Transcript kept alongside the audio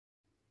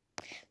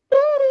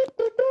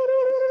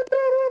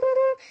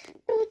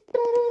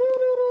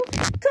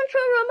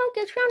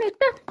gets grounded.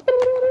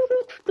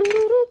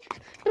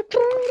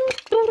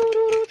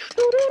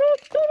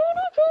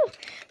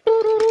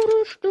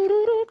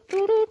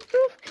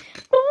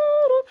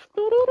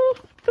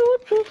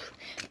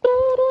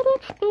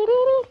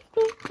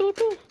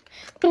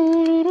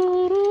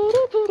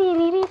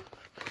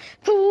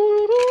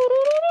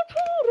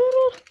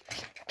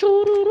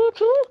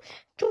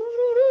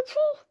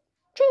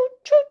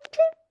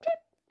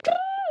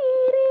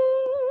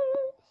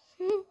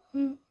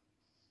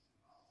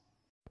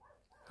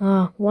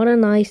 Ah, what a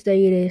nice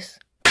day it is.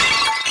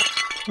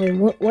 Wait,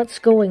 what's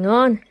going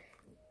on?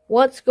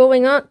 What's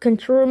going on?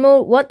 Control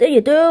remote, what did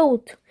you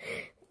do?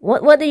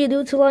 What did you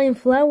do to Lion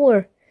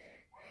Flower?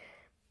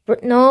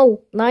 But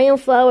no, Lion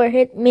Flower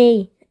hit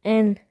me,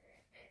 and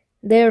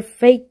they're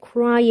fake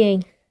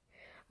crying.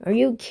 Are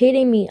you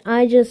kidding me?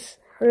 I just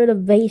heard a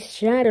vase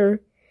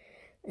shatter,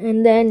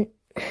 and then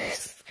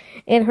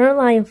it hurt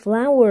Lion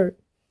Flower.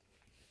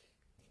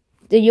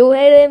 Did you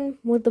hit him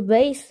with the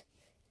vase?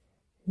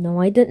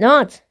 No, I did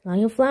not.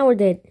 Lion Flower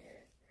did.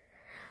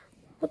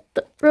 What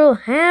the bro?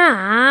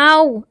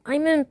 How?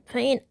 I'm in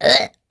pain.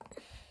 Ugh.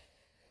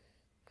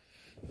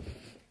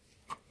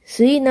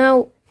 See,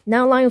 now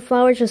Lion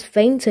Flower just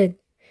fainted.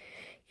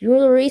 You're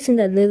the reason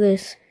that did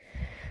this.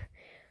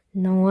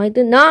 No, I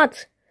did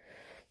not.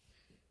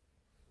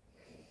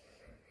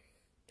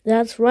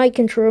 That's right,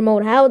 control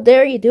remote. How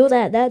dare you do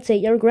that? That's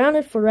it. You're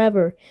grounded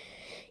forever.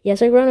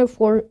 Yes, I'm grounded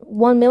for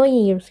 1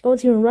 million years. Go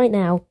to him right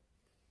now.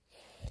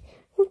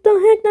 What the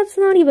heck? That's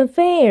not even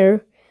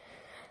fair.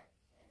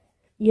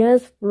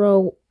 Yes,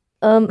 bro.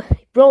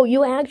 Bro,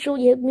 you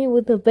actually hit me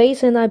with the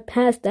vase and I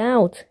passed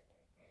out.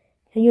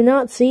 Can you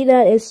not see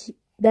that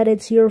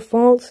it's your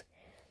fault?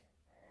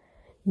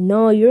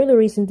 No, you're the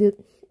reason to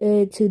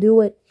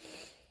do it.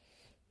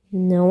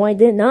 No, I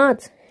did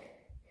not.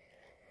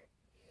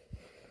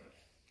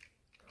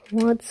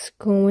 What's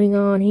going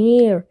on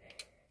here?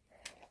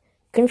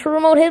 Control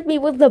remote hit me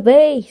with the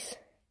vase.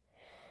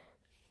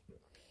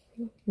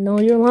 No,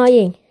 you're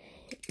lying.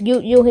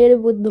 You hit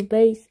it with the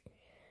vase.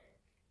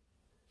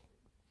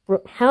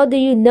 Bro, how do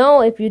you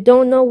know if you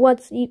don't know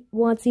what's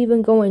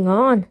even going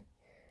on?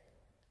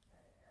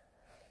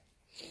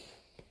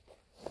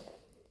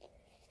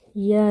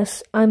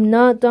 Yes, I'm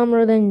not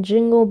dumber than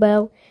Jingle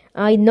Bell.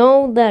 I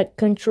know that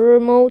control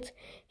remote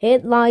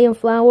hit Lion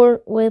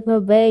Flower with a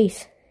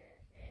vase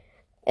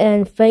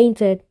and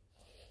fainted.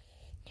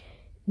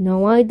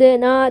 No, I did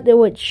not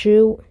do it,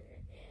 shoot.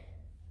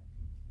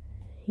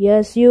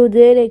 Yes, you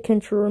did it,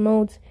 control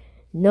remote.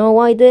 No,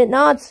 I did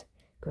not.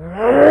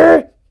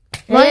 Grrr.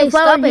 Hey,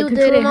 stop it,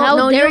 did it.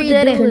 How dare you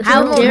did it?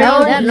 How dare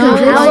you?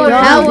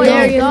 How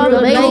dare you?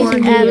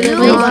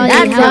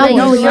 That's how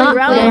you you're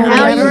grounded.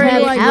 How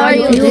are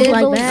you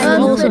like that?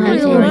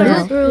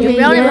 You're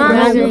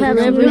grounded. You have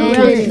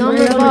every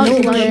number of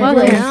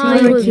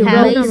bugs. You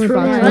have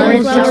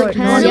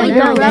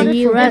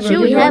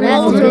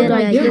also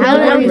how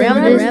to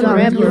ground this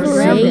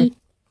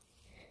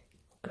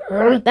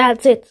forever.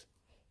 That's it.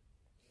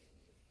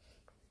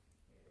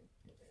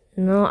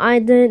 No, I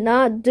did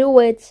not do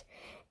it.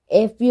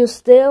 If you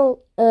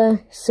still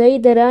say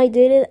that I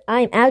did it,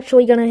 I'm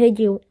actually gonna hit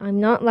you. I'm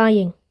not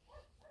lying.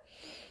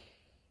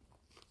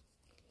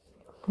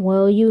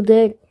 Well, you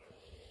did.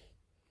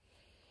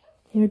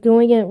 You're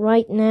doing it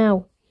right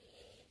now.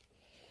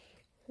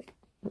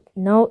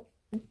 No.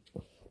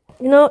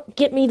 No,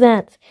 get me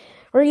that.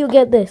 Where do you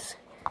get this?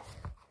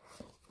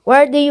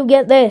 Where do you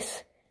get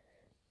this?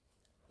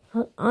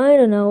 I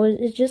don't know.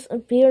 It just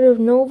appeared of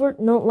nowhere.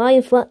 No,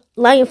 Lion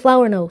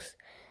Flower knows.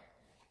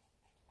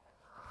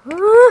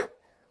 Huh?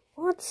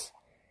 What?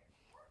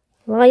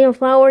 Lion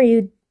Flower,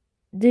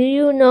 do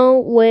you know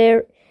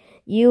where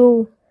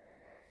you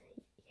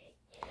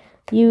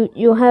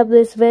have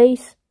this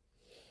vase?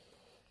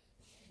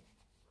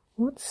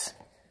 What?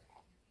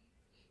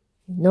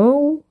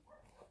 No.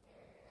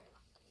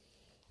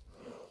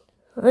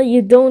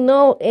 You don't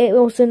know it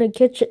was in the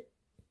kitchen.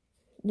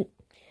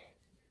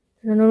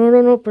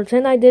 No.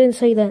 Pretend I didn't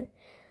say that.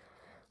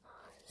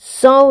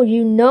 So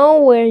you know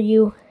where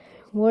you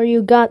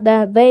got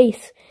that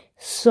vase.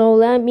 So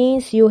that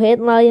means you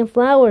hit Lion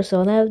Flower.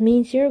 So that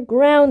means you're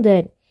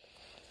grounded.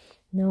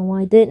 No,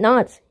 I did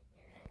not.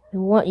 You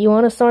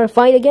want to start a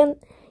fight again?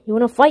 You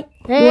want to fight?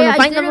 Hey, you want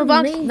to fight number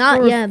box?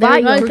 Not yet.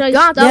 Fight.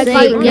 Stop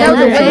fighting. Get out of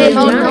the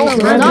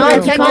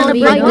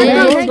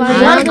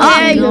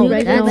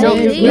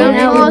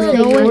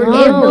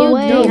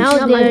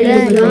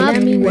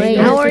way.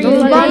 How are you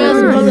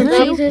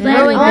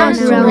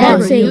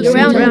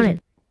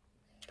grounded?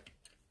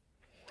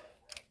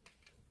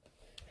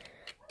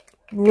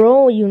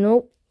 Bro, you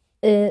know,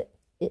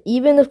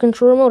 even if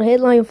control remote hit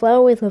Lion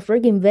Flower with a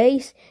freaking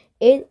vase,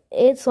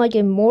 it's like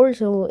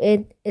immortal.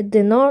 It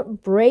did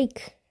not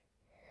break.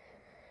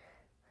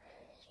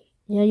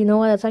 Yeah, you know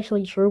what? That's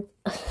actually true.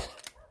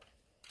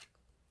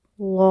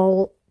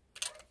 Lol.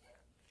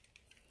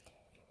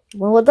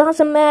 Well, it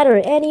doesn't matter.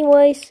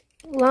 Anyways,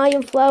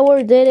 Lion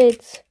Flower did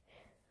it.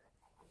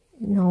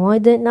 No, I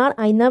did not.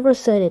 I never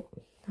said it.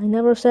 I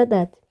never said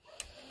that.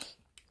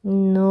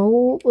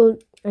 No,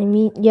 I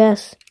mean,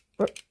 yes.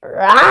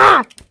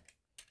 Ah!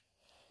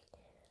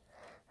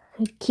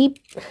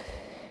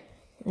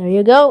 There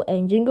you go.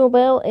 And Jingle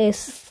Bell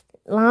is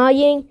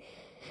lying.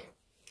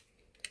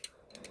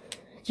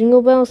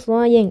 Jingle Bell's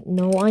lying.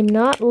 No, I'm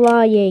not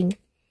lying.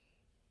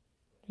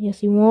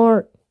 Yes, you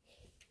are.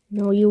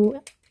 No,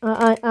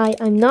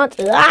 I'm not.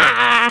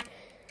 Ah!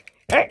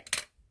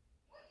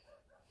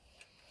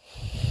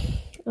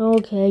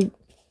 Okay.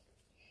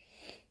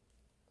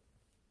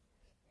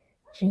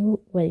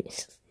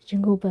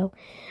 Jingle Bell.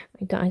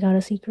 I got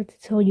a secret to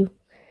tell you.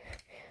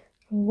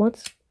 Oh,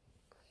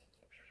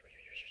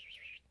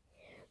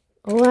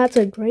 that's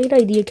a great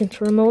idea,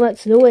 Control.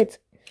 Let's do it.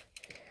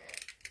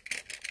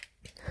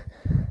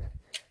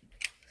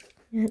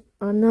 And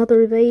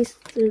another vase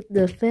to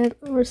defend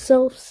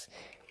ourselves.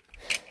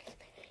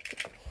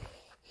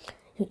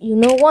 You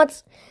know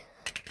what's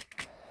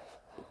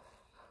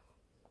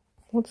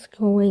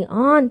going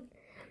on?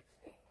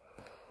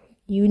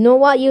 You know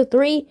what, you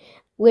three?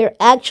 We're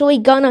actually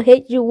gonna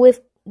hit you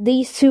with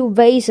these two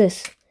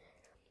vases.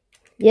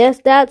 Yes,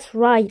 that's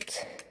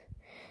right.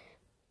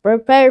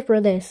 Prepare for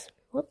this.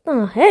 What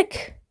the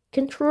heck?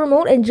 Control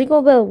Remote and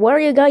Jingle Bell, what are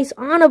you guys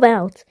on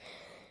about?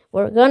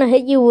 We're gonna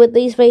hit you with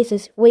these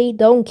vases. We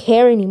don't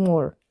care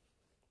anymore.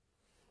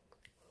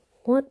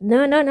 What?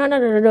 No.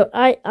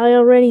 I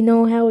already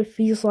know how it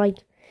feels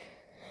like.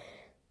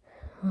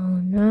 Oh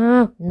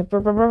no.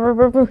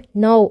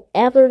 No,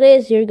 after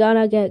this, you're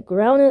gonna get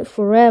grounded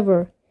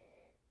forever.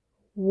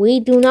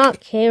 We do not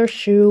care,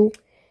 Shoo.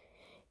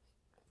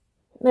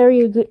 There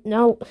you go.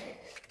 No.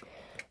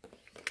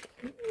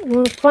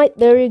 Wanna fight?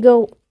 There you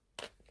go.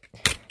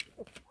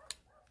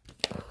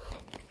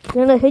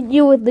 Gonna hit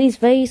you with these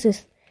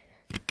vases.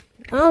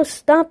 Oh,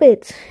 stop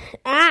it.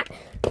 Ah!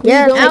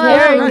 Yes, no.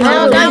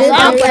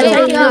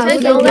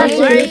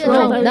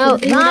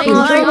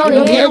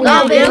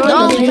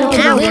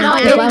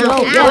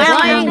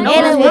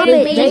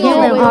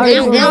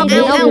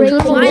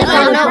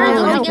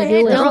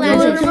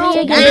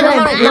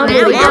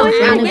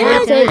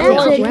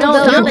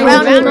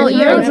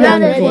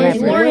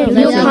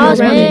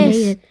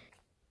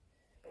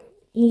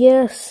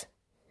 Yes.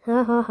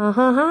 Ha ha ha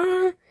ha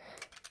ha.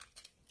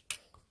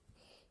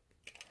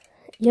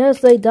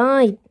 Yes, they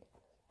died.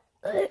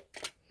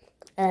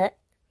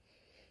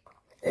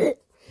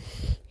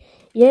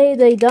 Yay,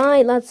 they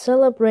died. Let's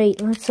celebrate.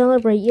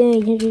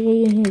 Yay.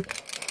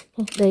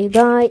 They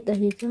died.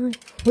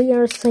 We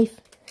are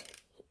safe.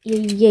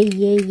 Yay.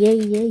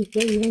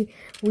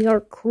 We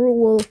are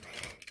cruel.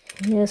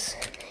 Yes.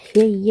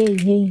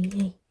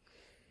 Yay.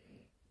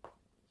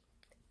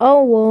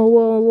 Oh,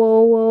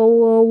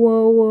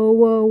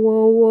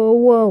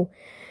 whoa.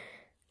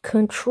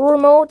 Control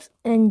Remote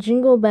and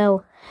Jingle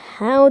Bell.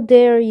 How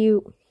dare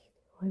you?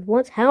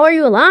 What? How are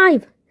you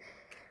alive?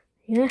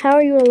 Yeah, how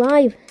are you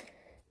alive?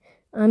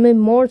 I'm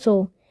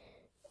immortal.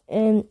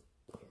 And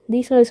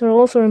these guys are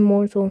also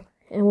immortal.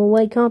 And will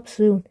wake up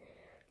soon.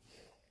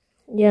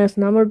 Yes,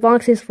 number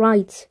box is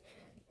right.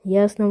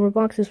 Yes, number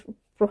box is...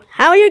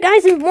 How are you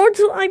guys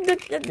immortal? I'm the...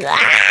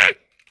 Ah!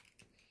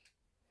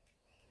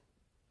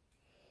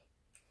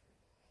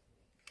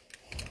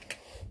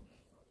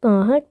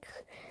 The heck?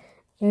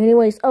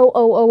 Anyways,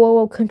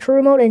 oh, Control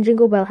Remote and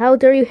Jingle Bell. How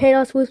dare you hit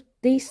us with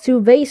these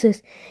two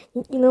vases?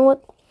 You know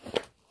what?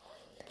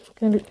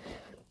 Gonna put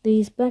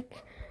these back.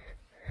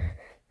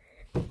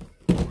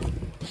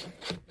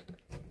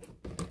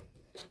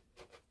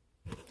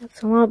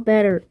 That's a lot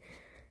better.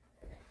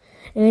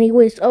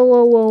 Anyways,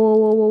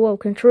 oh,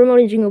 Control Remote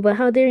and Jingle Bell.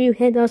 How dare you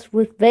hit us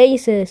with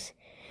vases?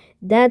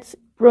 That's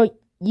right.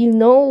 You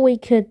know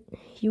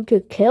you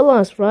could kill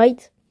us,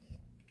 right?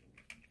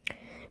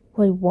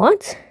 Wait,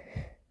 what?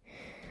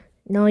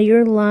 No,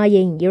 you're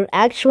lying. You're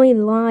actually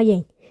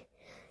lying.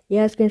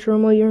 Yes, Control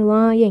Remote, you're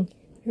lying.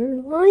 You're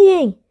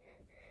lying.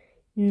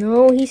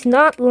 No, he's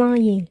not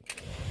lying.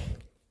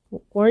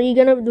 What are you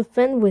gonna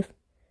defend with?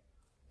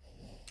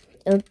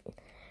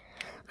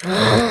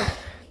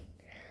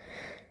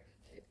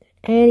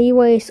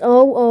 Anyways,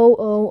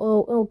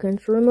 oh,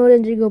 Control Remote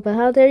and Jingle Bell.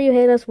 How dare you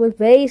hit us with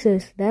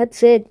vases?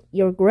 That's it.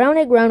 You're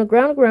grounded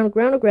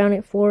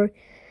for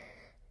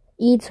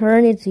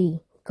eternity.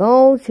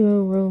 Go to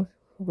your room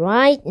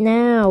right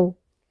now.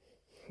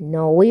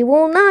 No, we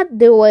will not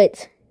do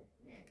it.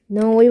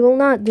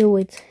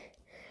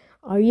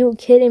 Are you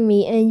kidding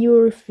me? And you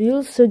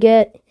refuse to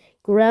get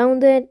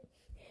grounded?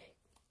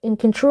 In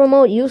Control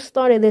Remote, you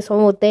started this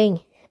whole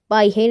thing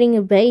by hitting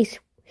a vase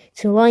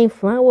to lying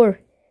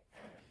flower.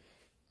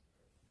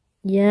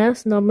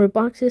 Yes, number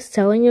box is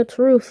telling the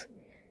truth.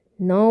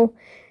 No,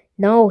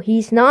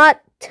 he's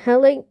not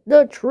telling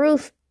the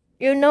truth.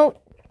 You know.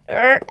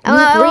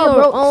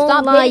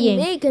 Stop lying.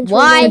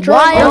 Why you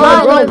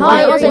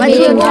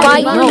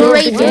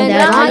raising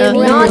that?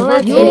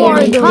 You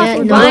are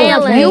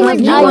violent. You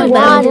and we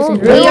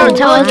are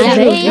telling the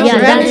truth. Yeah,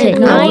 that's it.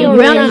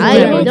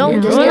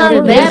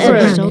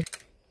 Don't.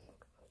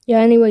 Yeah,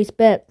 anyways,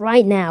 bet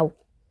right now.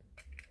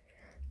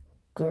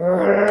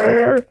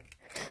 Grrr.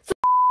 F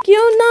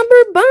you,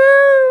 number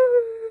bomb.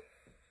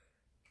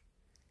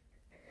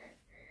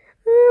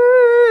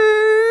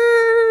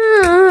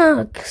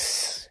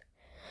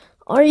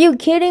 Are you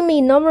kidding me?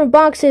 Number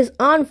box is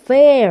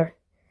unfair.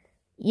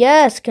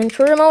 Yes,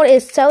 control remote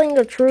is telling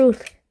the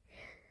truth.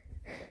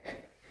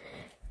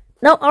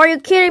 No, are you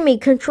kidding me?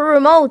 Control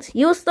remote,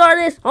 you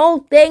started this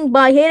whole thing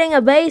by hitting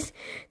a vase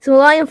to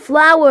lion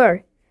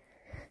flower.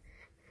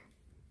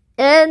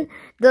 And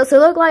does it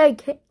look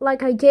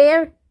like I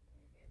care?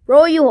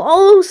 Bro, you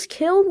almost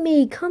killed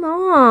me. Come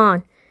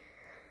on.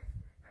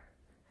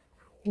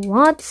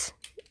 What?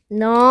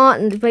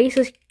 No, the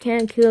vases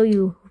can't kill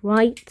you,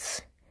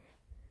 right?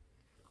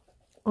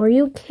 Are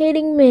you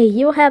kidding me?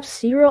 You have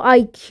 0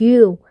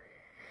 IQ.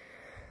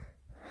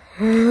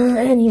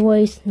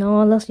 Anyways,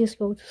 no, let's just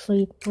go to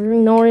sleep. We're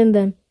ignoring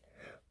them.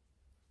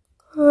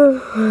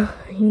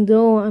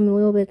 Though I'm a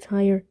little bit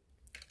tired.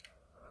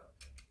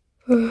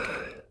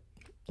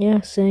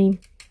 Yeah,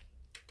 same.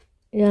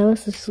 Yeah,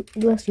 let's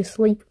just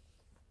sleep.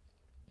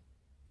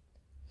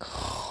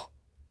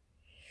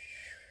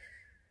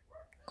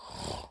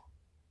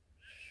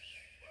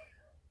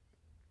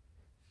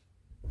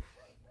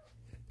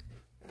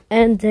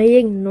 And they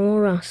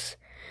ignore us.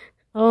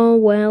 Oh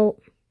well.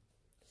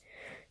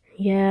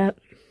 Yeah.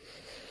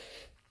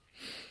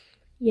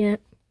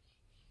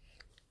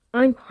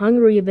 I'm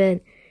hungry a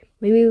bit.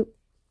 Maybe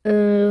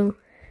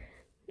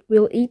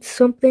we'll eat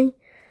something.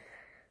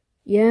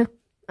 Yeah,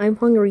 I'm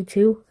hungry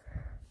too.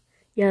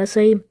 Yeah,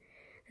 same.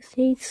 Let's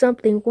eat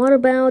something. What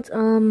about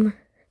some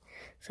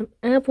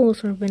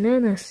apples or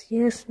bananas?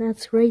 Yes,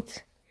 that's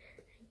great.